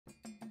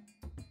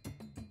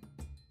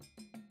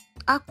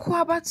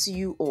Akwaba to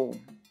you all.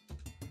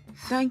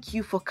 Thank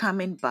you for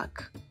coming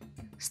back.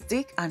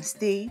 Stick and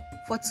stay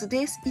for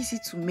today's easy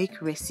to make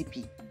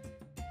recipe.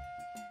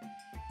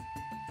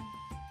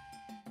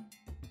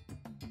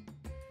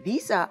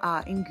 These are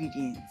our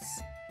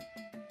ingredients: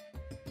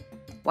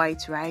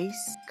 white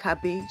rice,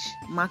 cabbage,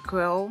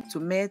 mackerel,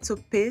 tomato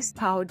paste,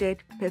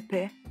 powdered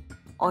pepper,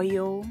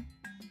 oil,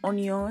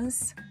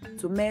 onions,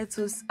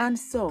 tomatoes and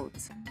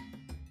salt.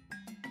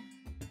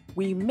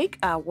 We make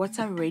our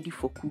water ready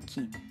for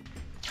cooking.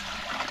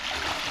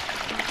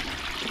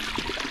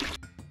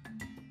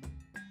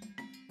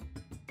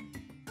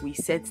 We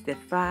set the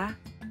fire.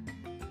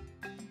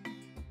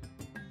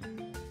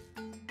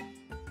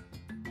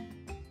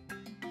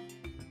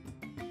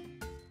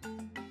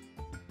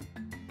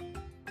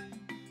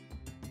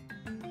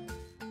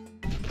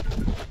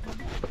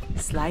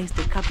 Slice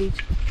the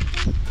cabbage.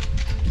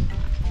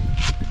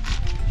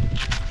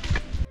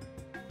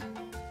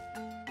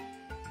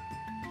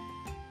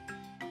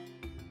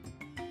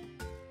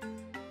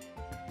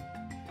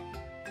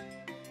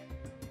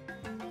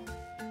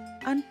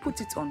 And put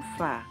it on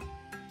fire.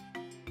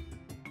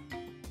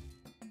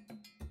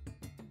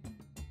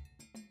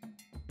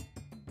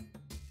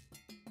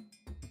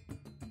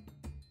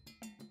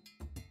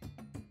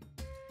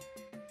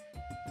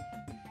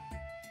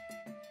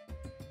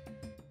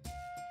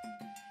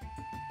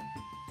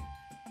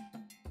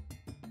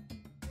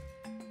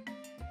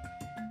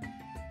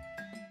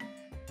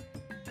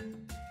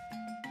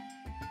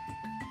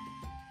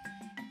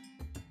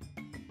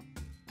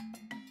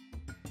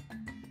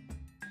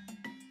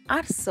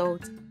 Add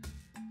salt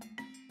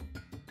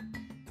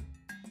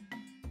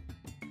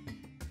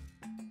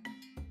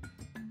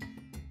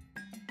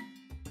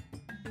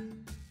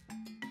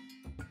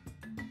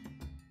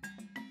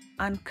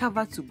and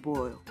cover to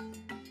boil.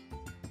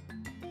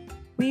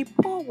 We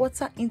pour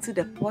water into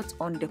the pot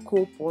on the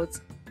coal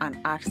pot and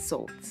add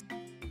salt.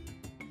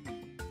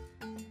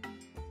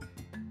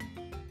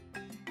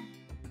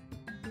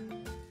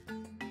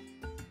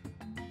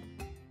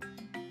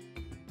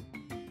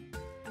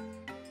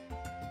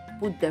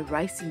 Put the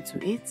rice into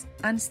it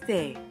and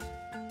stir.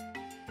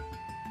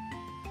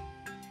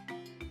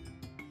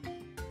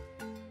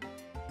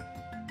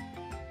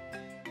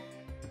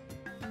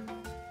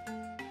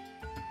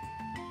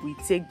 We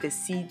take the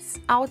seeds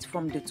out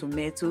from the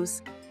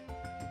tomatoes .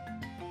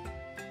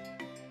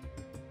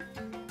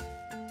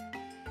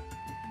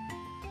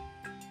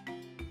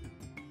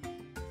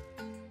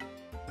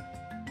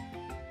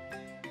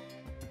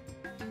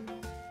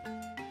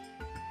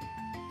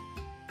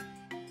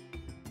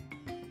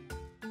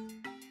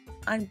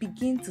 And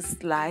begin to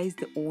slice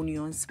the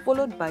onions,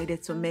 followed by the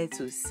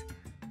tomatoes.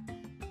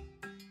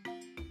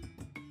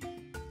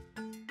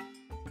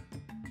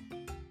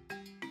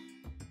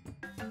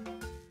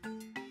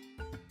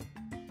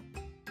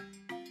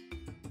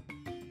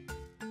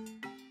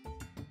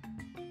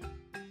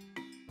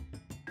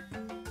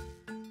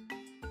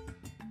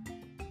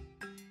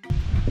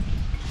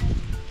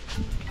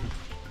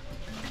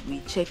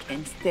 We check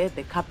and stir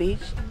the cabbage.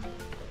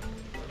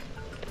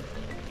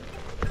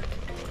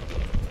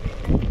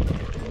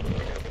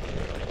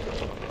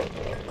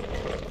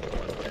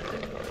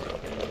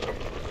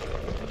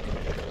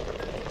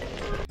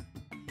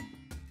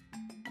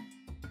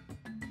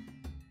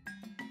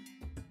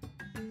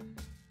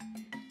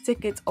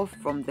 Take it off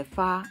from the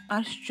fire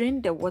and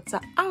strain the water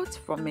out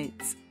from it.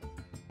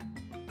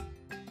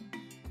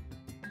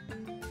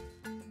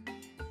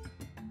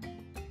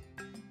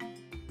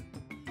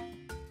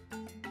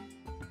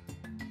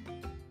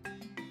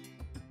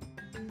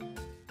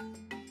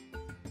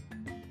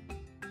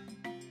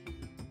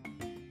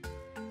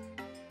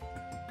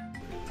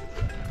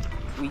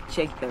 We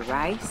check the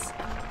rice.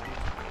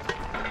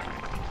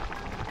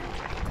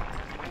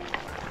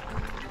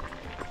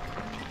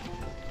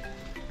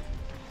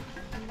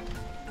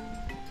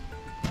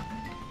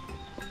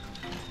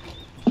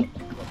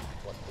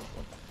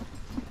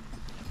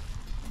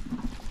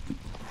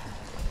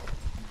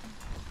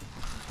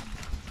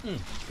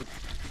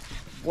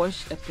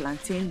 Wash a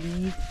plantain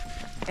leaf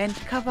and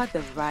cover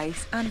the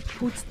rice and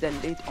put the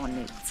lid on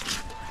it.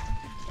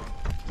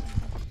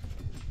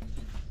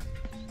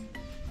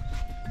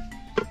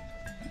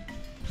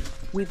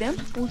 We then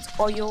put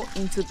oil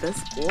into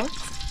this pot.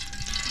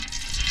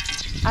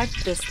 Add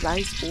the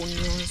sliced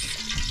onions.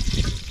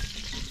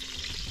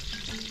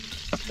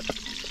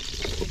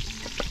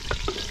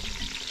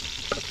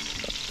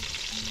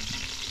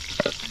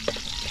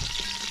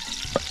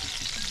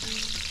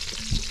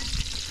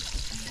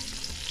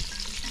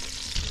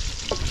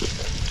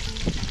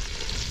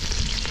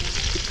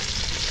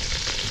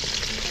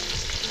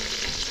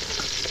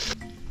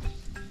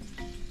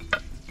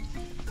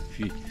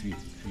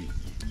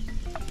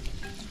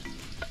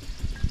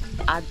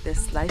 Add the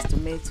sliced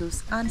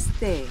tomatoes and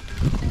stir.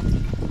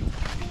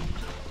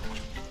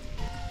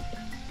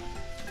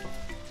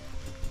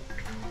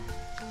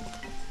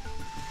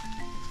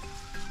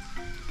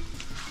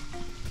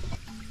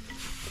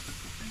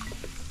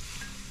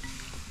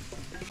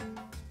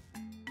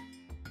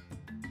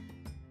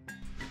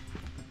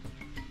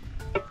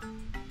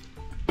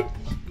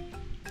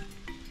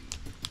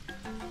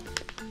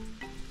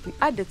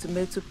 Add the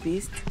tomato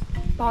paste,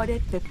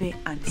 powdered pepper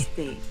and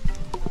stir.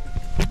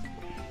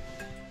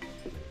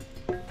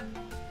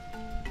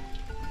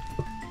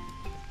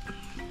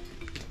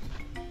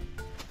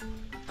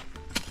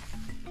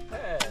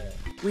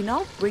 We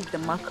now break the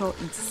mackerel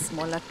into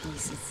smaller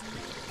pieces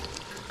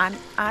and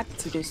add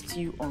to the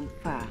stew on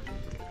fire.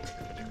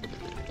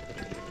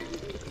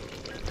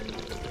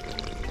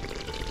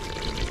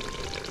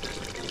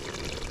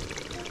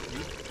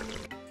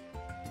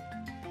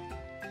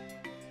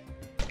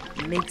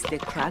 Mix the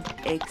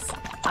cracked eggs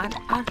and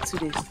add to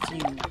the stew.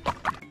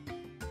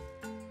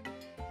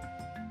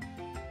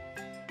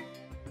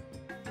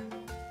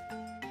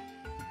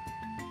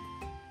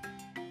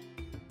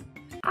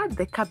 Add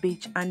the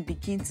cabbage and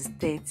begin to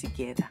stir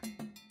together.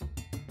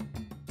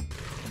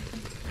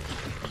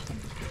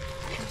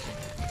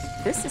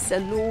 This is a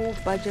low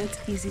budget,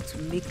 easy to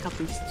make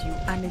cabbage stew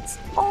and it's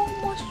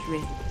almost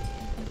ready.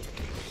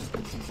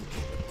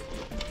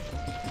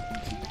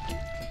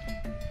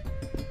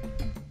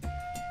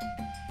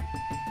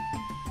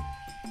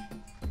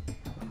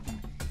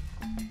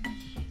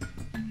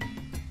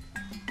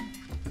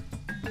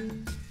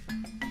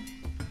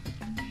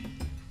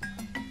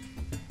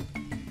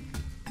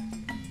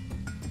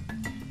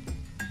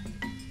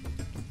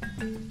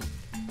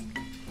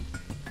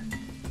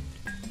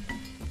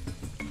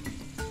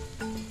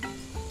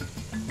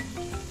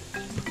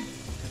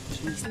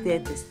 We stir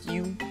the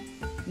stew,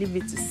 leave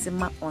it to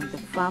simmer on the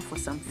fire for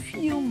some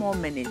few more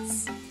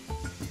minutes.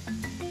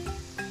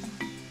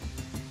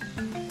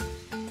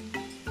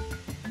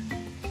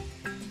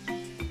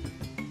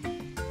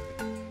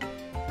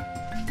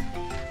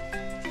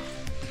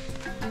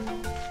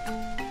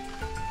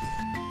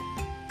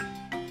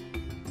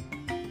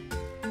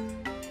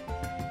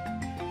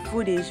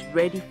 Food is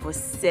ready for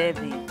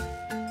serving.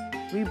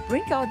 We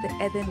bring out the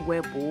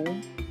earthenware bowl.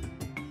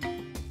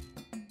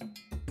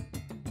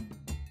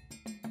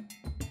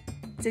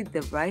 Take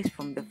the rice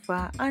from the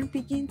fire and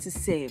begin to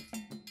serve.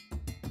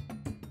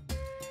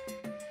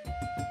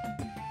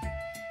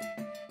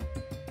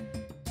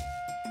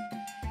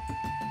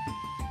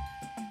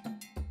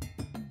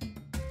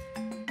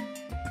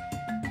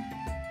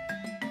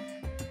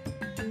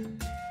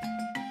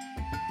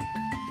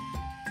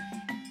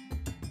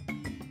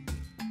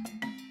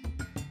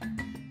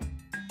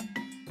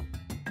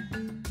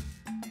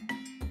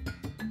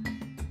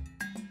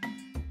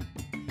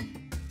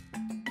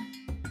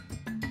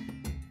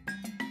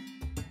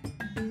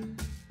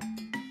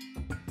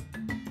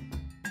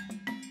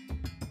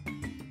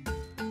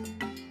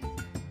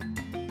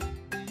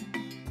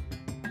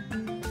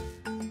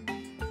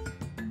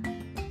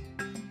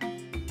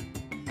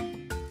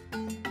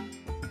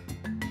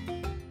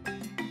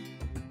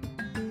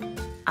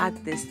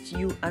 Add the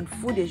stew and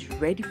food is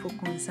ready for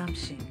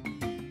consumption.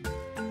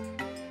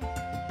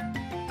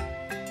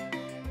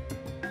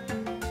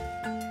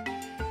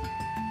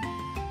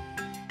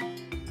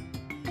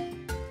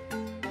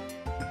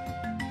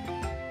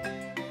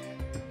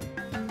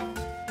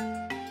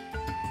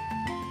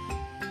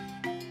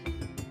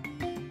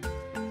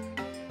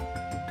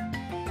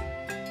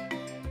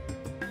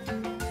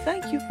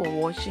 Thank you for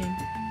watching.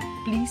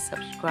 Please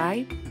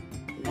subscribe,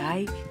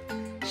 like,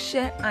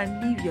 share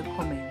and leave your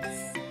comments.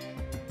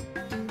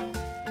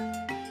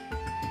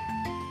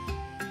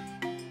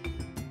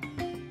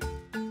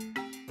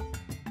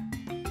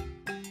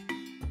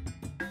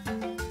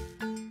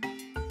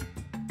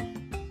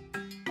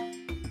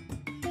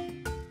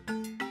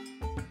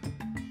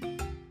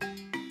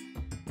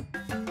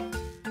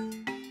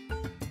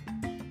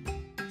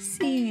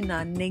 See you in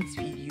our next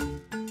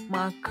video.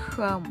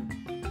 Mackerel.